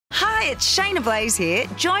Hi, it's Shayna Blaze here.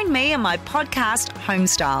 Join me on my podcast,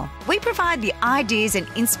 Homestyle. We provide the ideas and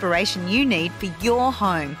inspiration you need for your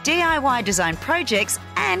home, DIY design projects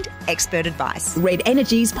and expert advice. Red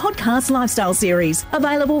Energy's podcast lifestyle series,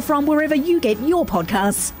 available from wherever you get your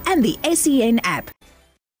podcasts and the SEN app.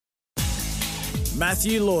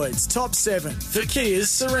 Matthew Lloyd's Top 7 for Kia's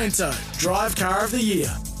Sorrento Drive Car of the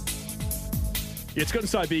Year. Yeah, it's gotten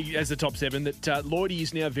so big as the top 7 that Lloydie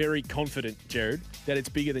is now very confident, Jared, that it's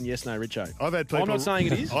bigger than Yes No Richo. I'm not saying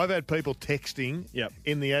it is. I've had people texting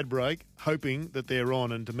in the ad break hoping that they're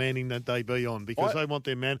on and demanding that they be on because they want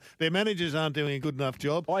their managers aren't doing a good enough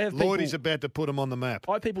job. Lloydie's about to put them on the map.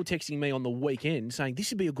 I have people texting me on the weekend saying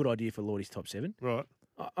this would be a good idea for Lloydie's top 7. Right.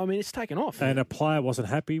 I mean, it's taken off. And a player wasn't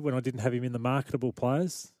happy when I didn't have him in the marketable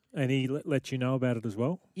players. And he let you know about it as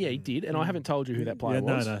well? Yeah, he did. And I haven't told you who that player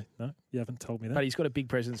was. No. You haven't told me that. But he's got a big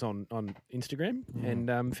presence on Instagram.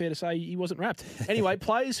 And fair to say, he wasn't wrapped. Anyway,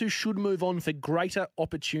 players who should move on for greater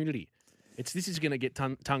opportunity. This is going to get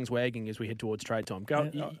tongues wagging as we head towards trade time.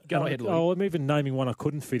 Go ahead, Lloyd. I'm even naming one I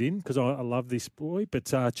couldn't fit in because I love this boy.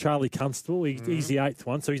 But Charlie Constable, he's the 8th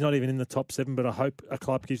one, so he's not even in the top 7, but I hope a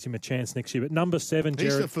club gives him a chance next year. But number 7,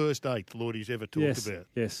 Jared. He's the first 8th Lloydie's ever talked about.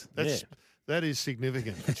 Yes. That is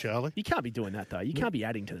significant for Charlie. You can't be doing that, though. You can't be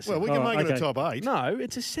adding to the 7. Well, we can make it a top 8. No,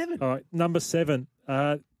 it's a 7. All right, number 7.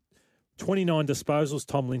 29 disposals,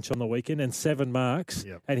 Tom Lynch, on the weekend, and 7 marks,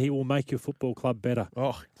 and he will make your football club better.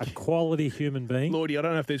 Oh, a quality human being. Lloydie, I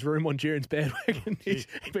don't know if there's room on Jaren's bandwagon. He's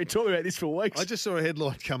been talking about this for weeks. I just saw a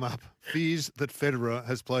headline come up. Fears that Federer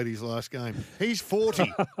has played his last game. He's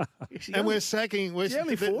 40. And we're sacking. Is he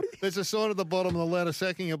only 40? There's a sign at the bottom of the ladder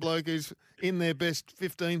sacking a bloke who's in their best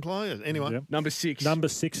 15 players. Anyway. Yep. Number 6. Number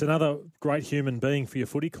 6, another great human being for your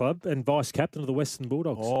footy club and vice-captain of the Western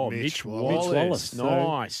Bulldogs. Oh, Mitch Wallace.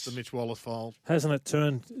 Nice. The Mitch Wallace fold.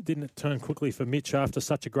 Didn't it turn quickly for Mitch after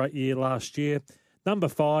such a great year last year? Number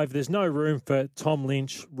 5, there's no room for Tom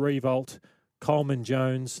Lynch, Revolt, Coleman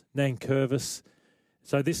Jones, Nankervis.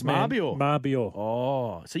 So this Marbior.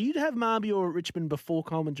 Oh, so you'd have Marbior at Richmond before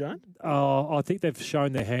Coleman Jones? Oh, I think they've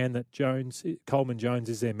shown their hand that Coleman Jones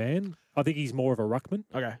is their man. I think he's more of a ruckman.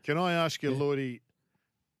 Okay. Can I ask you, Lloydie,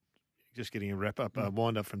 just getting a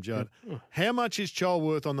wind up from Judd, how much is Chol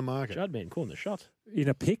worth on the market? Judd, man, calling the shot. In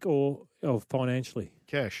a pick or financially?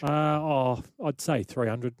 Cash. I'd say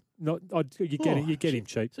 300. You get him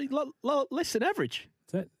cheap. So less than average.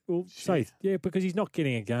 Because he's not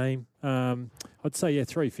getting a game. I'd say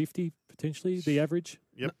 350 potentially the average.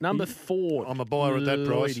 Yep. Number 4. I'm a buyer at that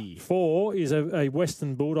price. 4 is a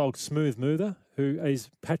Western Bulldog smooth mover who is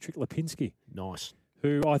Patrick Lipinski. Nice.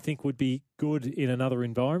 Who I think would be good in another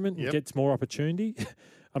environment and gets more opportunity.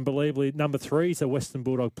 Unbelievably, number 3 is a Western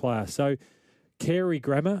Bulldog player. So Carey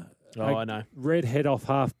Grammer. I know. Red head off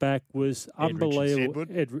halfback was unbelievable.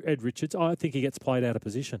 Ed Richards. I think he gets played out of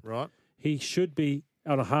position. Right. He should be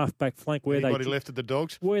on a half-back flank where Anybody left at the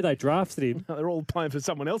Dogs? Where they drafted him. They're all playing for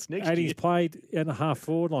someone else next year. And he's played in a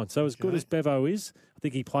half-forward line. So as good as Bevo is, I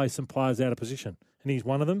think he plays some players out of position. And he's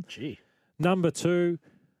one of them. Gee. Number 2,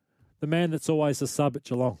 the man that's always the sub at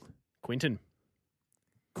Geelong. Quinton.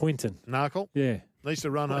 Narkle? Yeah. Needs to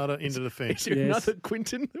run harder into the fence. Is there another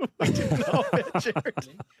Quinton we didn't know about, Jared?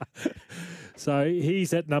 So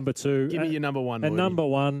he's at number 2. Give me your number 1. And number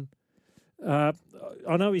 1, I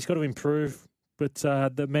know he's got to improve, but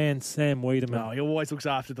the man, Sam Wiedemann. No, he always looks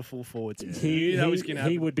after the full forwards. He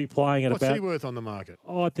would be playing at What's about... he worth on the market?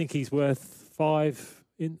 I think he's worth 5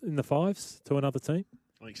 in the 5s to another team.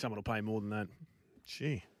 I think someone will pay more than that.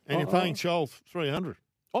 Gee. And you're paying Chol 300.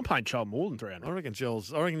 I'm paying Chol more than 300. I reckon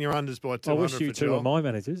you're unders by 200. I wish you two were my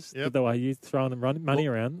managers. Yep. The way you're throwing money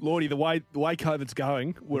around. Lloydie, the way COVID's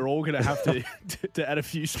going, we're all going to have to add a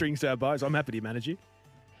few strings to our bows. I'm happy to manage you.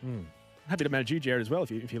 Happy to manage you, Jared, as well,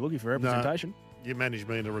 if you're looking for representation. No, you manage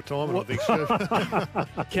me into retirement, I think, Steve.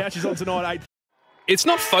 Couch is on tonight, 8. It's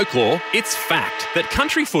not folklore, it's fact that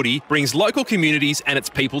country footy brings local communities and its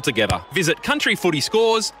people together. Visit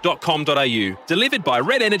countryfootyscores.com.au. Delivered by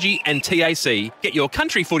Red Energy and TAC. Get your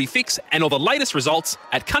country footy fix and all the latest results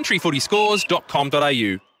at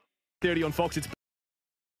countryfootyscores.com.au. 30 on Fox, it's